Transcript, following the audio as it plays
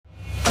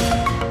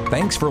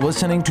Thanks for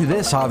listening to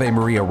this Ave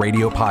Maria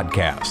radio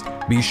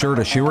podcast. Be sure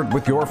to share it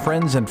with your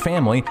friends and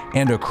family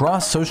and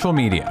across social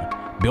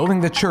media.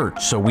 Building the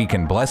church so we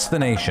can bless the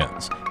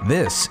nations.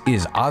 This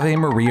is Ave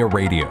Maria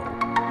Radio.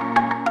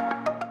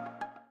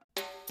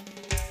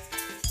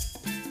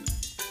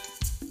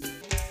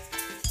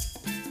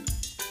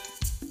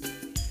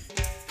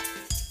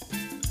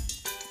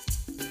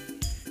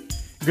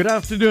 Good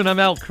afternoon, I'm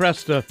Al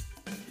Kresta.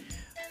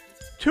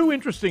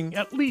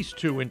 At least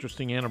two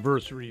interesting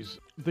anniversaries.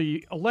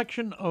 The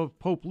election of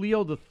Pope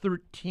Leo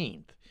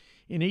XIII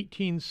in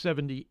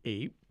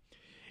 1878,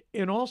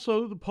 and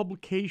also the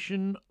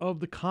publication of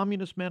the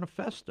Communist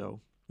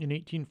Manifesto in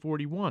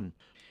 1841.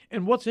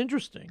 And what's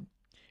interesting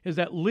is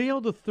that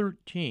Leo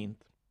XIII,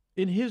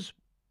 in his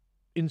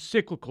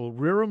encyclical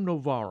Rerum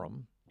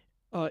Novarum,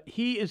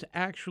 he is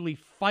actually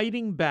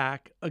fighting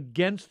back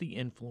against the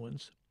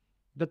influence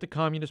that the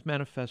Communist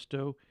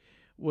Manifesto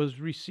was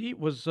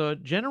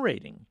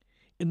generating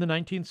in the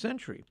 19th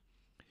century.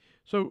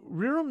 So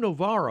Rerum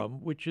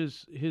Novarum, which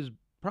is his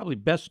probably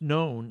best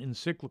known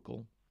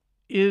encyclical,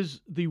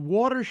 is the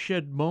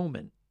watershed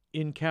moment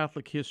in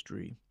Catholic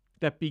history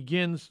that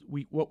begins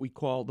what we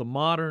call the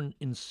modern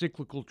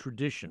encyclical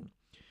tradition.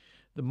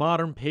 The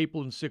modern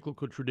papal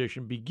encyclical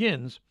tradition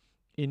begins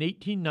in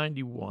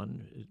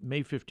 1891,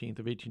 May 15th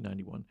of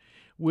 1891,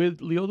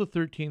 with Leo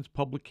XIII's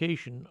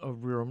publication of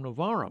Rerum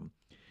Novarum.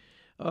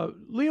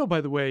 Leo,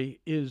 by the way,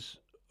 is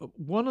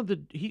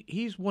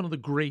he's one of the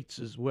greats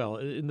as well,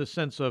 in the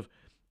sense of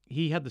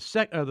he had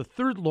the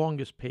third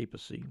longest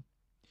papacy.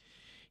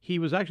 He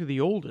was actually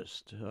the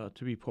oldest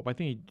to be pope. I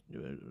think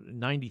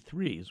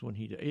 93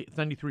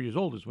 years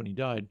old is when he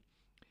died,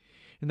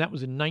 and that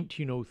was in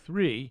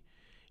 1903.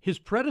 His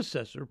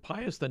predecessor,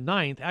 Pius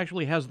IX,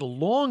 actually has the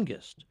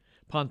longest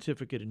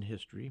pontificate in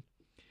history.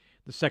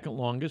 The second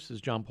longest is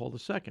John Paul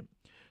II.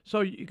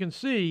 So you can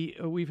see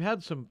we've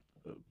had some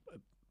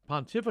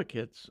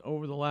pontificates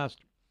over the last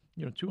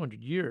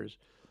 200 years,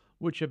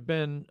 which have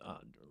been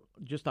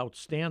just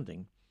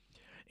outstanding.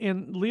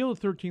 And Leo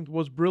XIII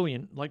was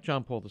brilliant, like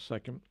John Paul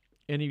II,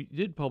 and he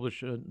did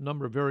publish a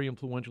number of very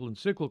influential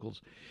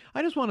encyclicals.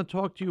 I just want to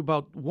talk to you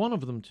about one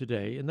of them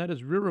today, and that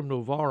is Rerum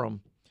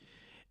Novarum.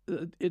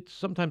 It's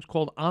sometimes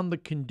called On the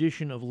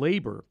Condition of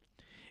Labor,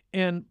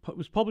 and it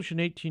was published in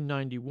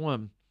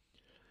 1891.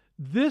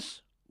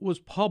 This was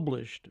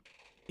published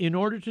in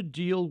order to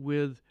deal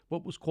with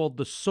what was called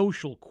the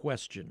social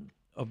question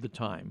of the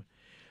time.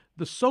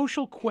 The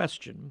social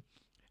question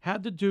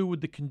had to do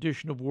with the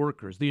condition of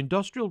workers. The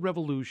Industrial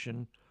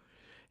Revolution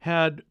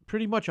had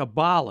pretty much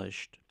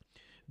abolished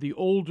the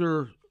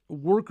older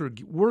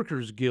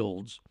workers'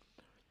 guilds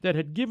that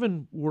had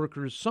given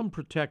workers some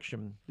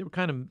protection. They were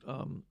kind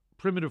of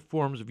primitive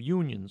forms of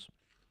unions.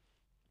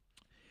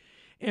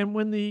 And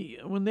when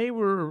they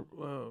were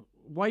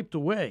wiped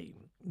away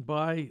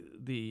by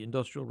the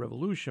Industrial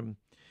Revolution,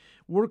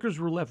 workers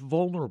were left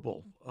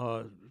vulnerable.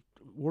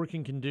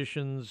 Working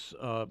conditions,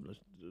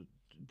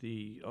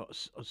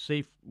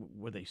 safe,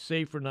 were they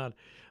safe or not?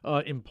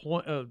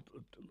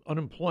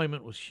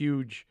 Unemployment was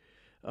huge.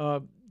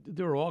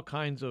 There were all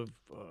kinds of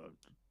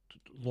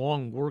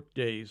long work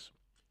days.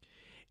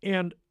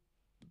 And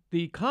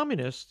the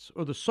communists,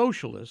 or the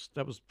socialists,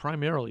 that was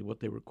primarily what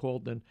they were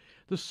called then,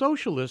 the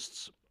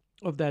socialists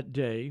of that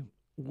day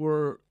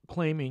were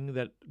claiming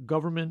that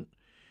government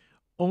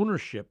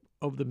ownership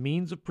of the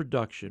means of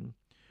production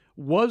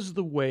was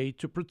the way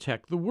to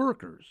protect the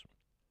workers.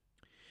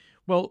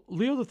 Well,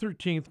 Leo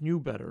XIII knew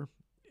better,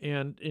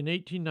 and in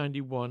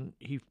 1891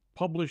 he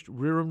published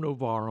Rerum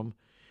Novarum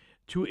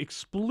to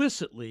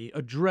explicitly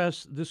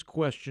address this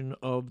question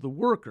of the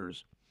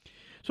workers.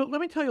 So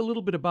let me tell you a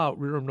little bit about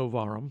Rerum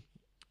Novarum,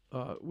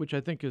 which I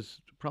think is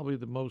probably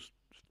the most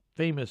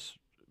famous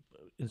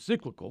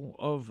encyclical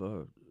of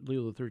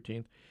Leo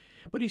XIII.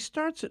 But he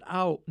starts it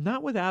out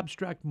not with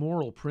abstract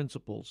moral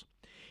principles.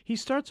 He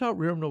starts out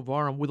Rerum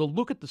Novarum with a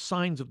look at the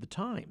signs of the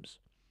times.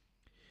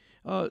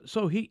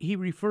 So he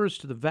refers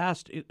to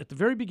at the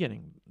very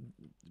beginning,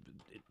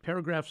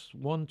 paragraphs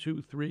 1,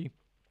 2, 3,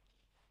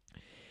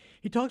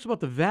 he talks about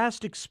the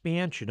vast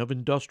expansion of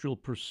industrial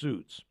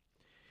pursuits.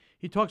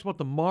 He talks about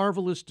the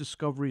marvelous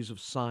discoveries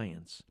of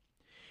science.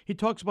 He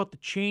talks about the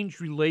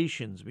changed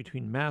relations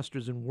between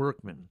masters and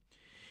workmen.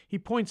 He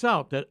points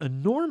out that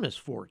enormous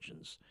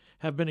fortunes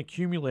have been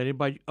accumulated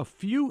by a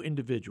few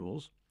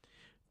individuals,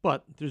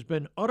 but there's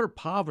been utter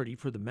poverty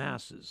for the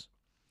masses.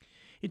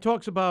 He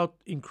talks about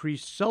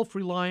increased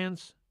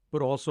self-reliance,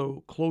 but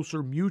also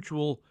closer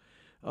mutual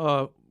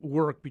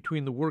work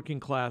between the working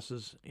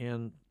classes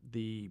and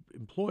the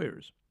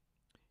employers.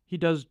 He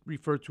does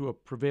refer to a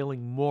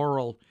prevailing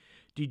moral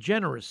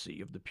degeneracy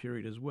of the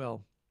period as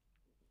well.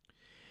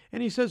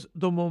 And he says,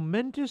 the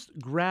momentous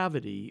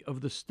gravity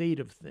of the state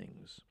of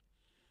things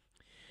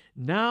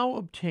now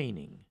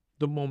obtaining,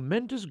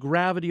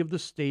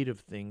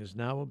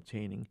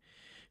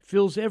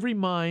 fills every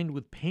mind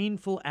with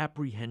painful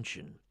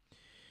apprehension.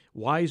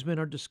 Wise men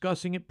are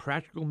discussing it,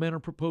 practical men are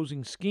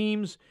proposing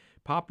schemes,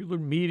 popular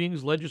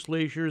meetings,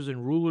 legislatures,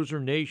 and rulers or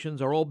nations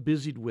are all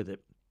busied with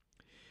it.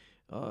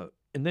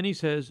 And then he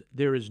says,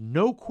 there is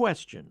no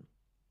question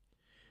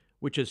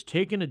which has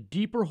taken a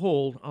deeper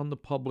hold on the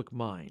public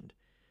mind.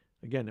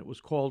 Again, it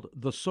was called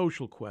the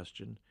social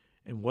question,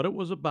 and what it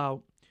was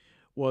about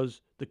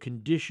was the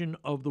condition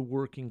of the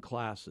working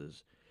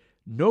classes.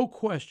 No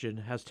question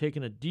has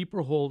taken a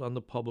deeper hold on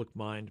the public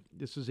mind.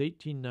 This is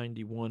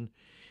 1891.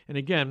 And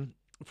again,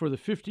 for the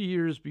 50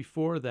 years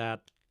before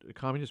that, the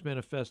Communist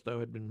Manifesto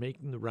had been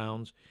making the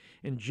rounds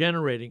and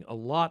generating a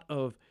lot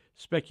of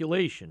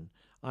speculation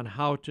on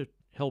how to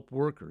help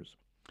workers.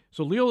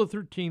 So Leo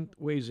XIII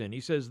weighs in.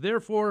 He says,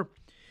 therefore,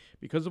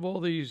 because of all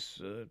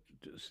these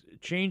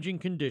changing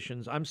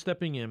conditions, I'm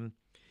stepping in.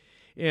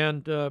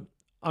 And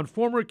on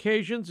former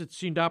occasions, it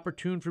seemed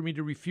opportune for me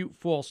to refute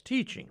false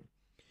teaching.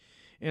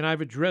 And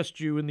I've addressed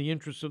you in the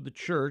interests of the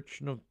church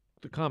and of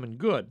the common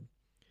good.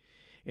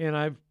 And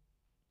I've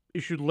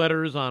issued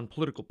letters on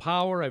political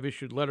power. I've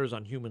issued letters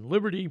on human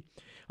liberty.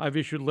 I've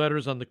issued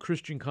letters on the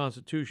Christian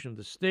constitution of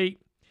the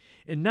state.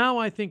 And now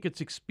I think it's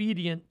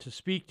expedient to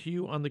speak to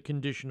you on the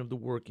condition of the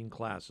working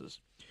classes.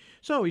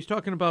 So he's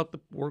talking about the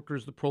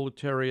workers, the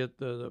proletariat,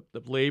 the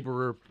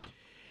laborer.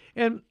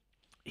 And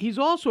he's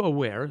also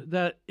aware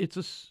that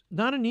it's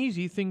not an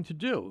easy thing to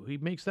do. He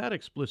makes that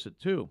explicit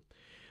too.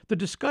 The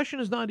discussion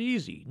is not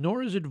easy,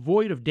 nor is it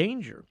void of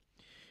danger.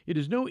 It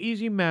is no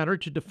easy matter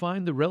to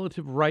define the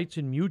relative rights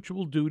and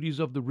mutual duties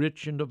of the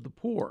rich and of the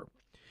poor,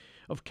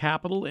 of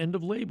capital and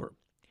of labor.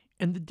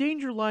 And the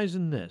danger lies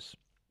in this,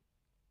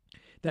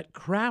 that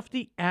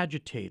crafty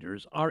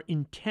agitators are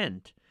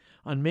intent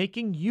on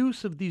making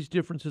use of these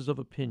differences of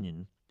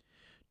opinion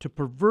to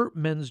pervert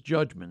men's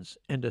judgments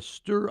and to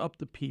stir up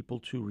the people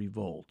to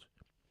revolt.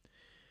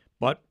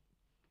 But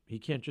he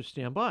can't just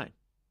stand by.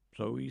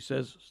 So he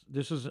says,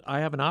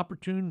 I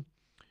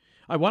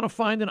want to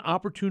find an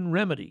opportune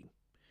remedy.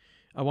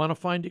 I want to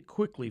find it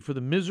quickly for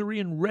the misery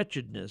and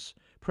wretchedness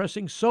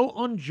pressing so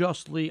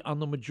unjustly on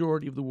the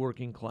majority of the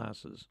working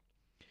classes.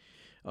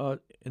 And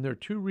there are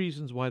two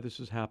reasons why this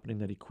is happening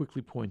that he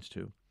quickly points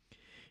to.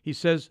 He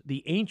says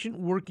the ancient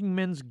working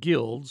men's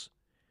guilds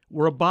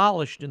were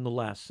abolished in the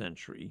last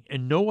century,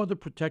 and no other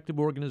protective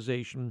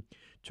organization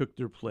took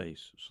their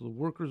place. So the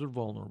workers are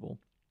vulnerable.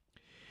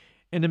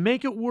 And to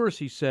make it worse,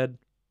 he said,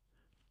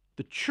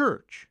 the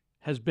church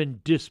has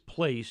been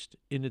displaced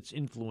in its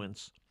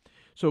influence.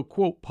 So,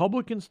 quote,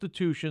 public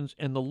institutions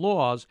and the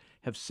laws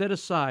have set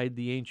aside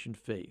the ancient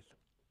faith.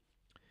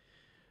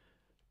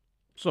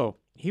 So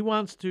he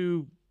wants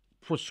to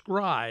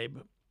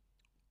prescribe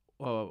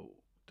a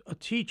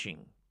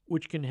teaching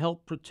which can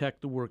help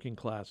protect the working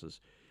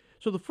classes.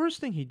 So the first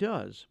thing he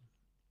does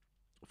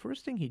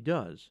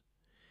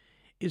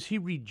is he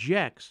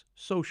rejects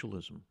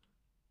socialism.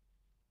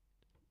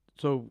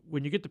 So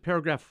when you get to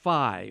paragraph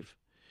 5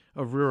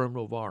 of Rerum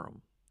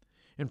Novarum,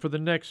 and for the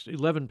next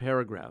 11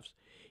 paragraphs,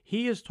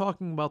 he is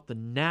talking about the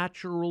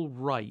natural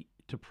right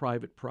to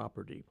private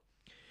property.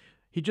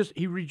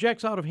 He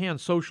rejects out of hand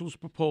socialist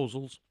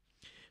proposals.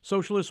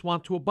 Socialists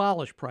want to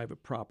abolish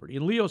private property.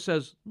 And Leo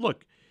says,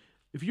 look,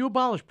 if you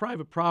abolish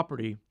private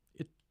property,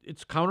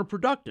 it's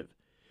counterproductive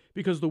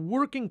because the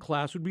working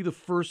class would be the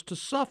first to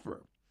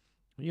suffer.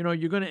 You know,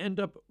 you're going to end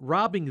up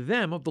robbing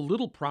them of the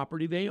little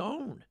property they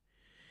own.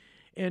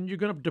 And you're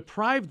going to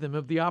deprive them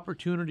of the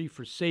opportunity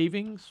for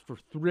savings, for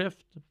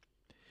thrift.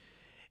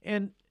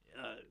 And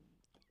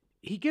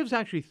he gives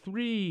actually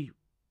three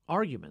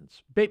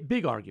arguments,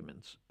 big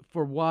arguments,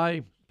 for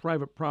why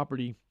private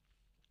property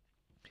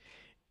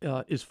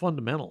is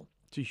fundamental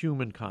to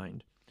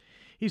humankind.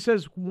 He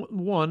says,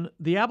 one,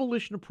 the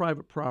abolition of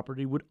private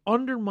property would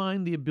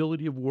undermine the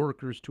ability of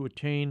workers to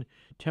attain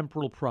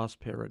temporal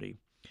prosperity.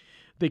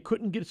 They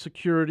couldn't get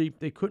security.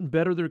 They couldn't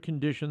better their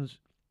conditions.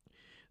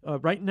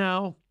 Right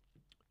now,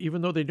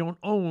 even though they don't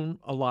own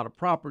a lot of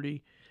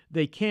property,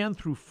 they can,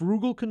 through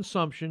frugal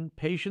consumption,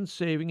 patient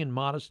saving, and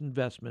modest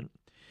investment,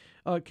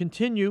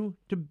 continue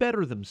to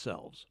better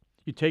themselves.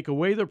 You take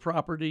away their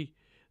property,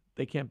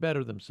 they can't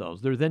better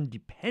themselves. They're then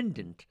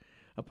dependent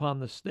upon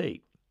the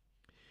state.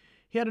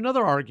 He had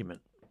another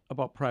argument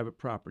about private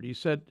property. He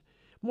said,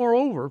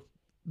 moreover,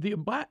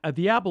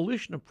 the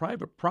abolition of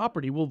private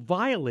property will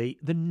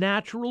violate the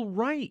natural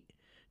right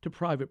to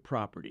private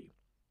property.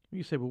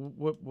 You say, well,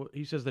 what?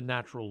 He says the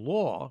natural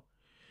law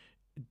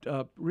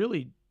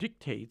really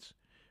dictates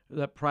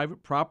that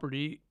private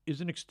property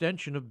is an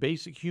extension of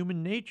basic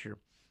human nature.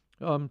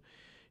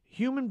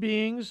 Human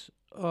beings,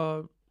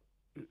 let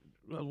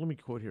me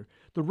quote here,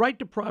 the right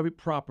to private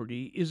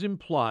property is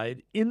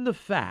implied in the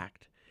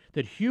fact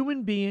that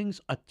human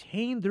beings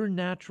attain their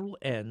natural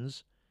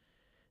ends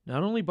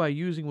not only by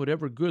using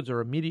whatever goods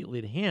are immediately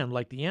at hand,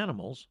 like the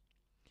animals,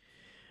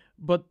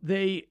 but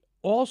they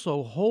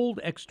also hold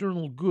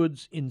external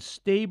goods in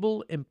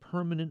stable and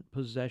permanent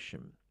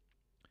possession.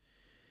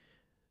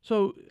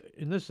 So,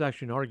 and this is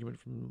actually an argument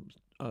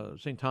from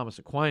St. Thomas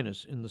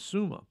Aquinas in the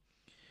Summa.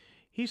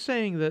 He's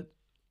saying that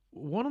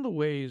one of the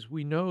ways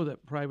we know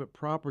that private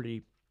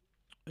property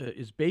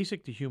is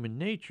basic to human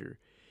nature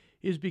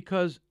is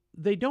because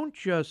they don't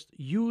just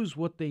use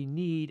what they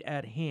need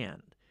at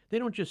hand. They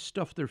don't just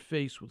stuff their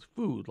face with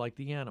food like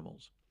the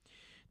animals.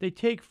 They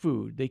take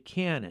food, they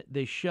can it,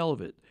 they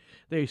shelve it,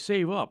 they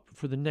save up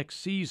for the next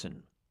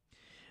season.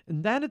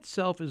 And that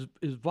itself is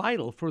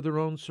vital for their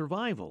own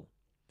survival.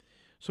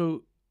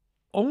 So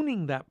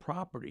owning that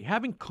property,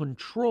 having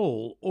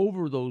control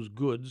over those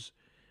goods,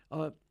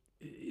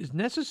 is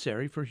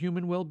necessary for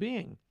human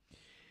well-being.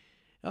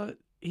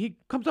 He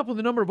comes up with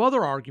a number of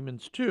other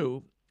arguments,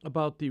 too,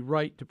 about the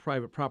right to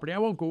private property. I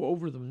won't go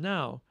over them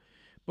now,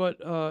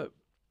 but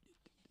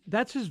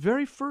that's his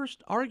very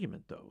first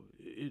argument, though.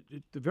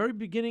 At the very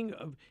beginning,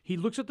 he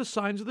looks at the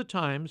signs of the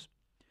times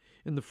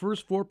in the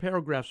first 4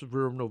 paragraphs of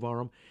Rerum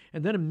Novarum,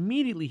 and then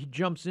immediately he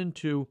jumps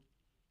into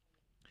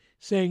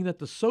saying that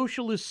the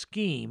socialist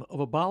scheme of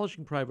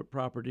abolishing private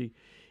property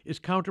is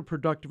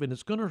counterproductive and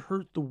it's going to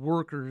hurt the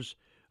workers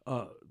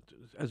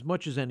as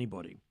much as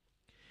anybody.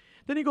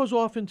 Then he goes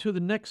off into the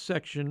next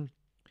section.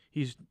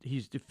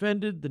 He's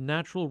defended the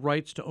natural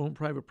rights to own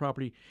private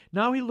property.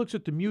 Now he looks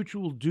at the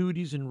mutual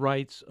duties and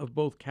rights of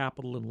both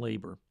capital and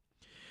labor.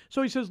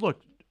 So he says,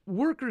 look,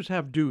 workers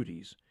have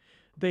duties.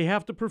 They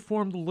have to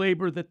perform the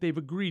labor that they've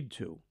agreed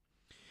to.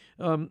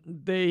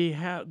 They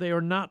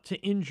are not to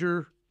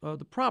injure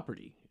the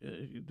property.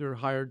 They're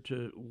hired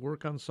to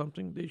work on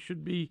something. They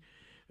should be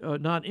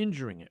not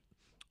injuring it.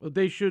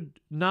 They should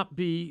not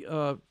be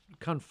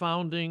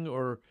confounding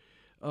or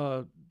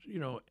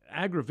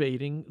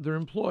aggravating their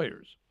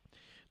employers.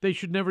 They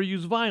should never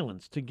use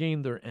violence to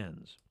gain their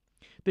ends.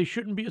 They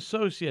shouldn't be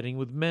associating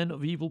with men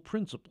of evil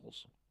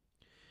principles.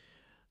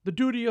 The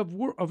duty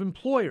of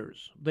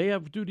employers, they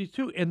have duties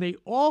too, and they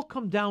all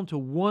come down to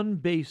one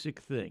basic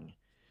thing,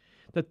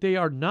 that they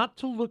are not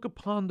to look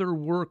upon their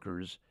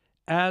workers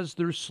as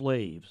their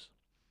slaves,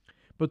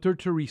 but they're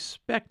to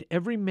respect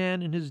every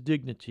man in his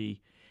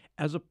dignity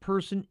as a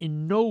person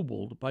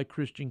ennobled by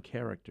Christian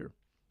character.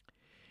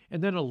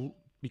 And then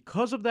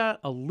because of that,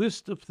 a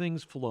list of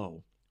things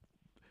flow.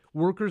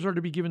 Workers are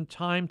to be given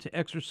time to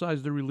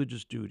exercise their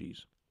religious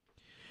duties.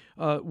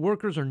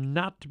 Workers are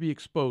not to be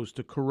exposed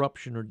to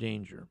corruption or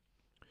danger.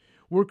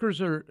 Workers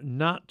are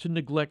not to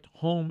neglect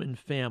home and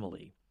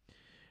family.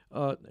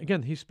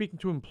 Again, he's speaking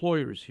to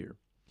employers here.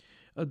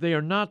 They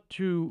are not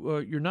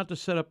to. You're not to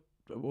set up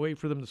a way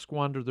for them to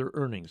squander their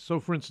earnings. So,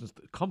 for instance,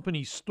 the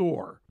company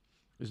store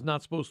is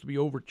not supposed to be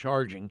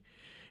overcharging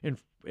and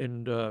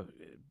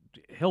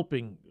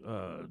helping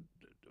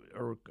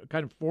or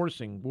kind of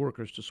forcing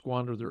workers to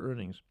squander their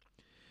earnings.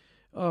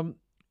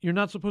 You're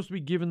not supposed to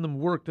be giving them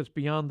work that's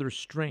beyond their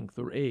strength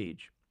or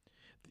age.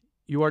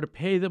 You are to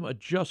pay them a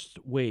just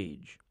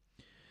wage.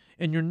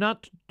 And you're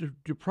not to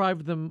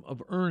deprive them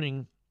of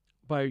earning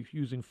by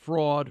using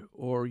fraud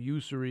or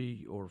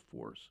usury or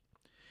force.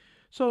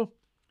 So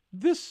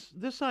this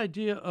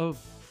idea of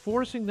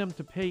forcing them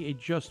to pay a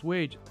just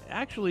wage,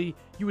 actually,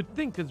 you would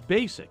think is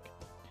basic.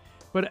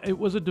 But it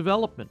was a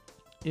development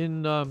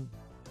in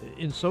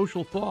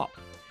social thought.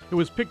 It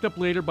was picked up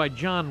later by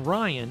John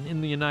Ryan in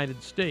the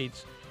United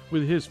States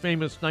with his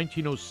famous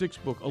 1906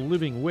 book, A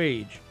Living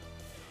Wage.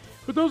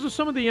 But those are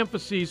some of the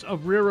emphases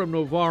of Rerum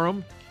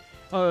Novarum.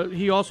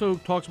 He also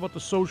talks about the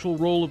social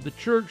role of the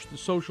church, the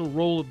social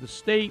role of the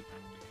state,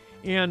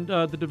 and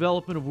the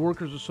development of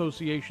workers'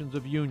 associations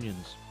of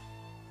unions.